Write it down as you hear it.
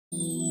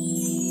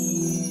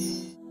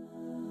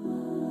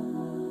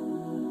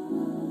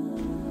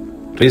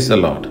Praise the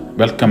Lord.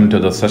 Welcome to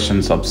the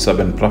sessions of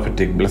 7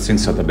 prophetic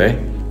blessings of the day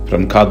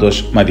from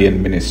Kadosh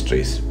Marian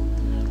Ministries.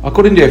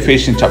 According to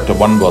Ephesians chapter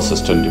 1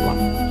 verses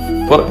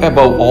 21, for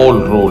above all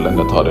rule and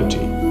authority,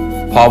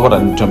 power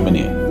and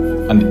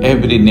dominion, and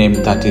every name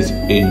that is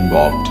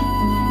invoked,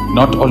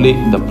 not only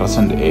in the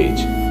present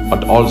age,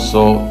 but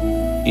also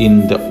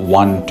in the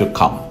one to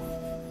come.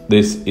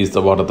 This is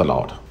the word of the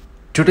Lord.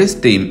 Today's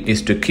theme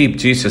is to keep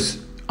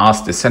Jesus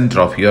as the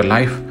center of your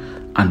life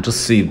and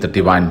receive the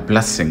divine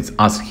blessings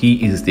as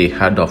He is the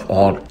head of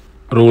all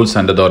rules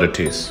and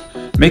authorities.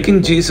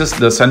 Making Jesus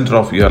the center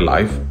of your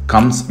life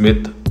comes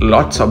with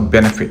lots of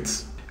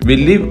benefits. We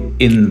live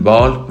in a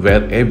world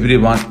where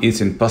everyone is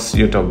in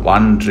pursuit of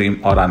one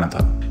dream or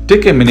another.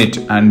 Take a minute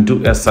and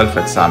do a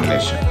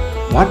self-examination.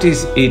 What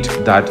is it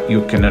that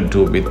you cannot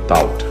do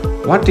without?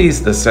 What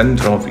is the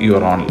center of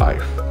your own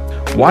life?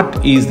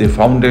 What is the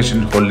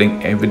foundation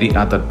holding every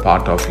other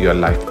part of your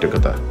life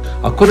together?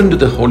 According to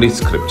the Holy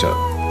Scripture,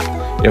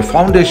 a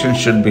foundation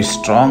should be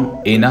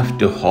strong enough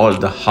to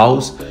hold the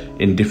house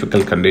in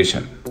difficult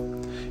condition.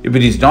 If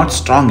it is not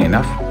strong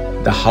enough,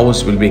 the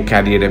house will be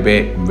carried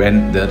away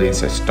when there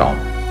is a storm.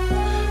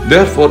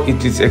 Therefore,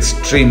 it is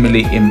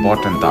extremely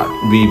important that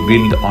we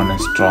build on a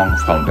strong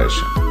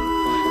foundation.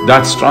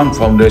 That strong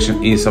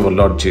foundation is our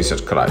Lord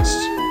Jesus Christ.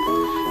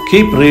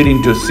 Keep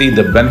reading to see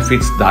the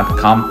benefits that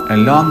come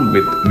along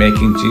with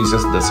making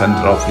Jesus the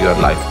center of your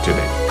life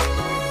today.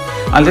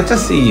 And let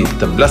us see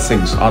the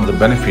blessings or the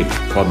benefit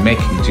for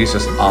making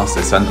Jesus as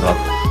the center of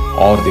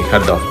or the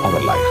head of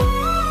our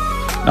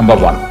life. Number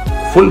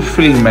 1,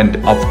 fulfillment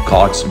of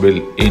God's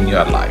will in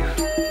your life.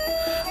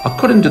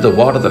 According to the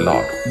word of the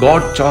Lord,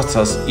 God chose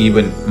us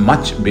even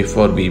much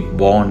before we were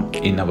born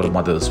in our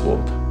mother's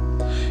womb.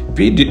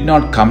 We did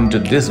not come to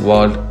this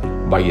world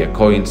by a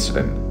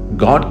coincidence.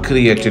 God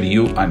created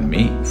you and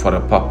me for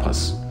a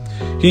purpose.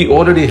 He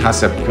already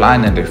has a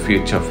plan and a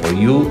future for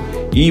you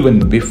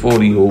even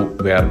before you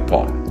were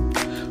born.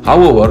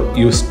 However,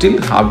 you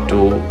still have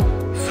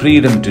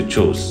freedom to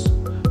choose,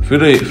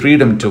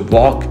 freedom to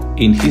walk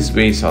in His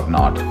ways or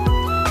not.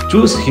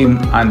 Choose Him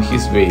and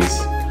His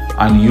ways,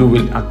 and you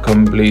will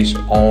accomplish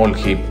all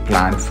He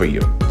planned for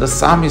you. The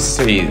psalmist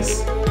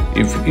says,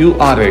 if you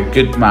are a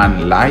good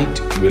man, light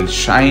will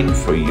shine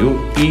for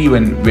you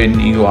even when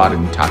you are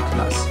in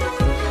darkness.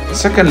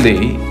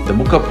 Secondly, the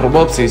book of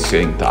Proverbs is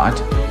saying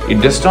that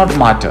it does not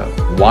matter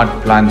what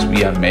plans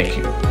we are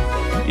making.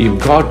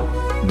 If God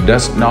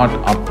does not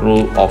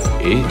approve of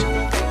it,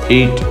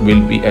 it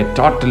will be a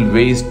total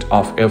waste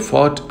of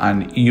effort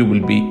and you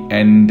will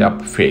end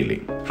up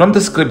failing. From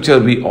the scripture,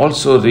 we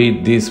also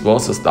read these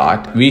verses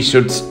that we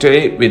should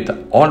stay with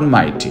the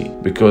Almighty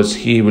because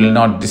He will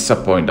not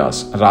disappoint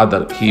us.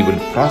 Rather, He will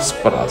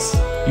prosper us.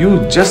 You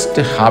just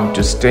have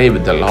to stay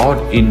with the Lord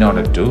in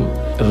order to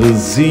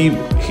receive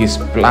His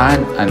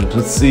plan and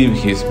receive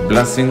His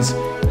blessings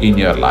in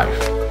your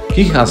life.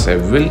 He has a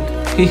will,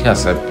 He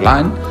has a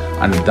plan,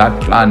 and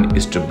that plan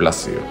is to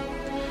bless you.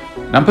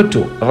 Number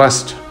 2,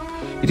 rest.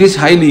 It is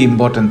highly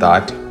important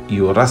that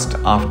you rest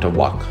after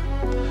work.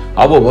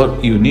 However,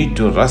 you need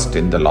to rest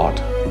in the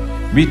Lord.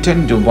 We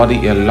tend to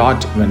worry a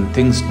lot when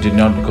things do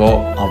not go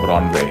our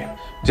own way.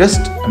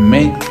 Just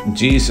make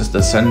Jesus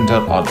the center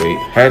or the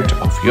head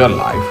of your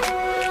life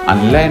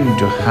and learn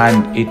to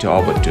hand it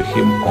over to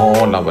Him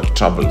all our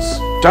troubles.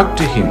 Talk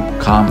to Him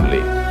calmly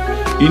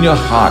in your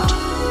heart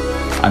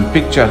and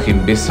picture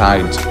Him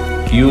beside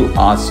you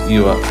as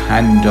you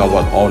hand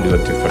over all your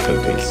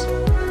difficulties.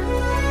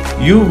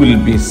 You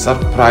will be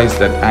surprised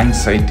that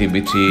anxiety,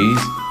 which is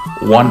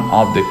one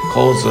of the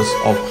causes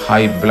of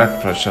high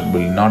blood pressure,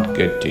 will not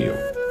get to you.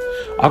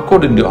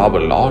 According to our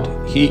Lord,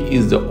 He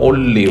is the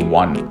only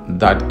one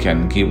that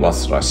can give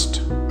us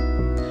rest.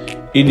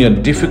 In your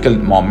difficult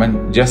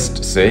moment,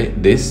 just say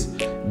this: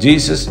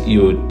 Jesus,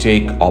 you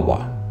take over.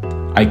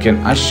 I can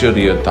assure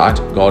you that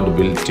God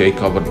will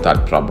take over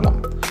that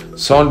problem,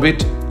 solve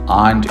it,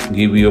 and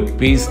give you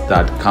peace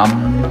that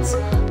comes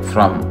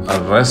from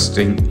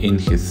resting in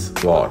His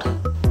word.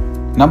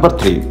 Number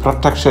 3,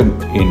 protection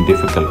in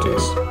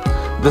difficulties.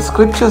 The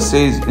scripture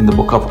says in the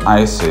book of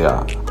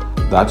Isaiah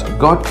that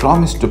God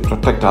promised to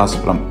protect us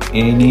from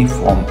any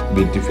form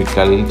of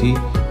difficulty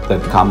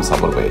that comes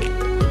our way.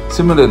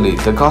 Similarly,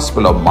 the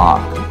Gospel of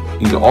Mark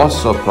is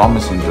also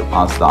promising to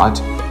us that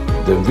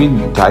the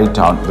wind died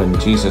down when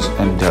Jesus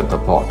entered the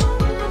boat.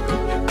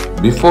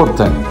 Before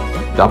then,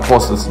 the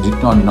apostles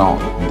did not know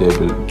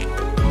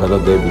whether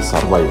they will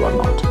survive or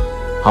not.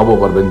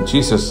 However, when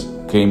Jesus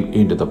came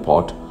into the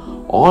boat,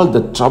 all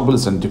the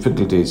troubles and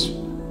difficulties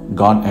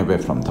gone away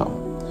from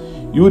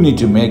them. You need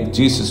to make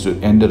Jesus to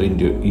enter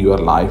into your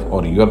life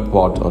or your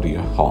boat or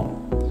your home.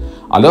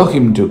 Allow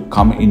Him to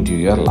come into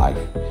your life.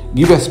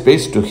 Give a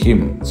space to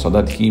Him so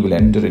that He will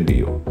enter into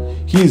you.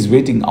 He is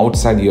waiting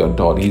outside your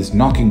door. He is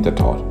knocking the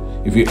door.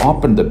 If you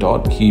open the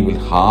door, He will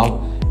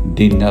have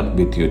dinner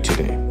with you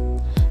today.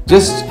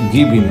 Just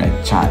give Him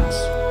a chance.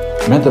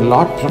 May the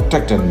Lord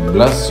protect and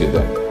bless you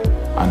then.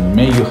 And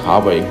may you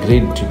have a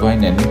great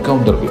divine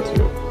encounter with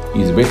you.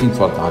 He is waiting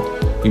for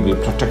that. He will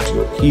protect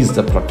you. He is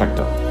the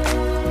protector.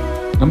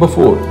 Number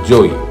 4,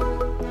 joy.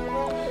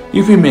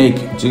 If you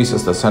make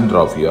Jesus the center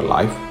of your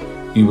life,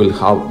 you will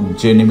have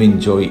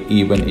genuine joy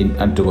even in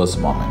adverse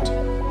moment.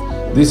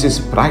 This is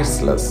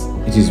priceless.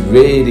 It is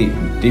very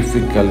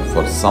difficult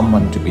for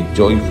someone to be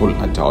joyful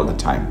at all the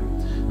time.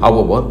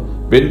 However,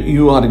 when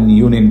you are in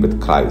union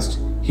with Christ,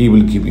 He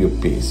will give you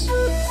peace.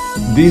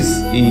 This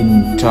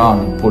in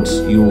turn puts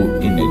you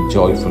in a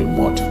joyful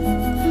mood.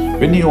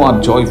 When you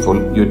are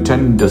joyful, you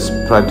tend to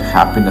spread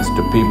happiness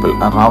to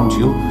people around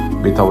you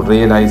without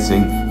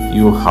realizing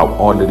you have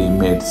already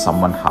made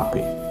someone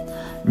happy.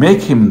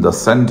 Make Him the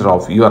center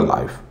of your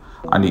life,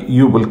 and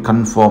you will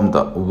confirm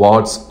the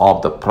words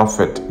of the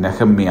prophet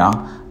Nehemiah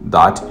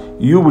that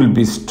you will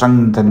be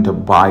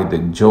strengthened by the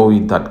joy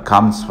that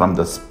comes from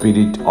the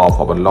Spirit of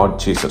our Lord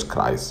Jesus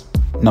Christ.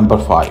 Number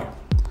 5.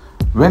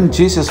 When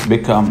Jesus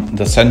becomes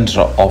the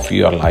center of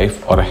your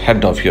life or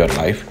head of your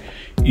life,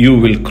 you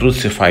will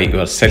crucify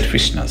your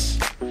selfishness.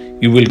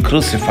 You will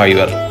crucify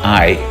your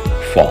I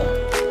form.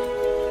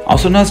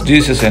 As soon as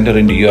Jesus enters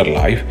into your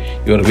life,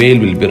 your veil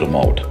will be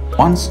removed.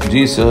 Once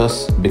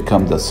Jesus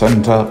becomes the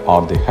center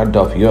or the head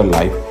of your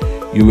life,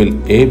 you will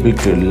be able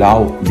to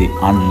love the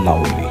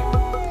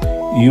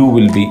unlovely. You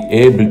will be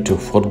able to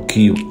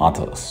forgive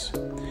others.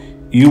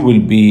 You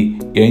will be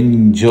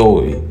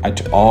enjoy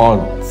at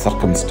all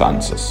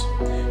circumstances.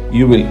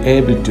 You will be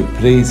able to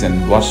praise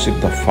and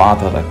worship the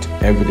Father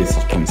at every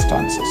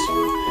circumstances.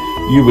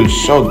 You will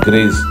show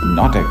grace,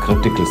 not a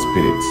critical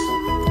spirit.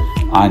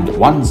 And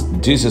once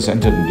Jesus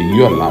entered into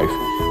your life,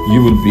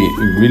 you will be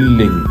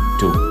willing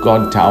to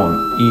go down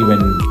even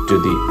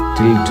till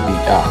to the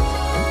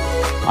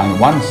earth. And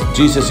once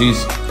Jesus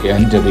is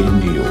entered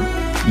into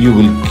you, you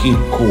will keep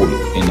cool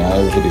in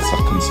every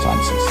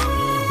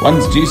circumstances.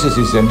 Once Jesus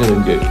is entered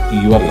into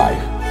your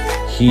life,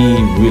 He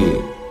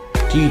will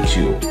teach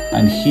you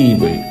and He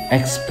will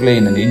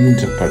explain and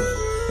interpret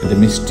the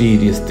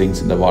mysterious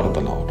things in the word of the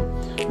Lord.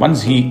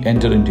 Once He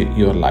enters into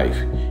your life,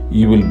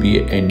 you will be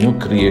a new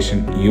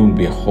creation. You will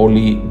be a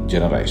holy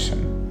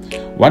generation.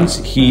 Once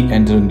He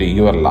enters into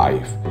your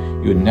life,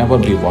 you will never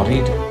be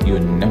worried. You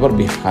will never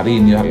be hurried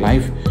in your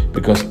life,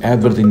 because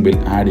everything will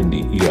add into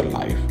your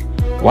life.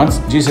 Once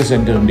Jesus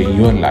enters into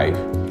your life,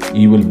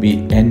 you will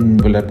be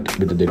enveloped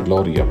with the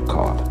glory of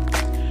God.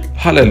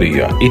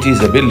 Hallelujah. It is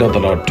the will of the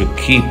Lord to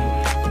keep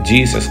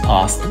Jesus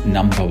as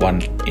number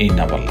one in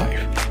our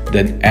life.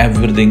 Then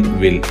everything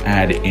will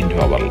add into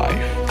our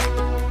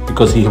life,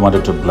 because He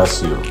wanted to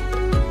bless you.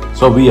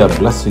 So we are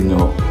blessing you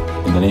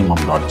in the name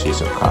of Lord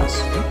Jesus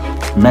Christ.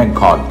 May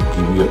God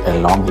give you a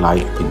long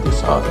life in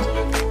this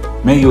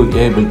earth. May you be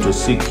able to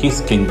seek His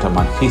kingdom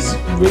and His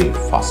will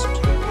first.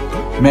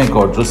 May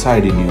God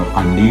reside in you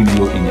and lead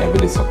you in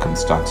every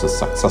circumstances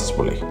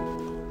successfully.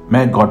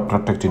 May God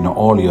protect you in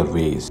all your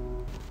ways.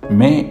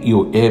 May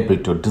you be able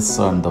to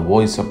discern the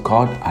voice of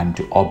God and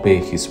to obey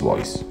His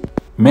voice.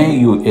 May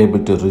you be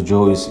able to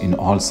rejoice in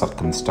all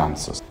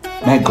circumstances.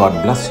 May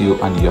God bless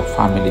you and your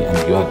family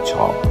and your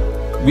job.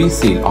 We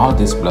seal all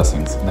these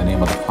blessings in the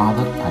name of the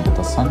Father, and of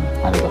the Son,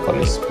 and of the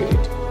Holy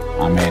Spirit.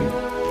 Amen.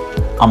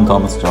 I'm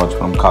Thomas George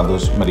from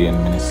Kadosh Marian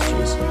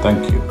Ministries.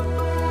 Thank you.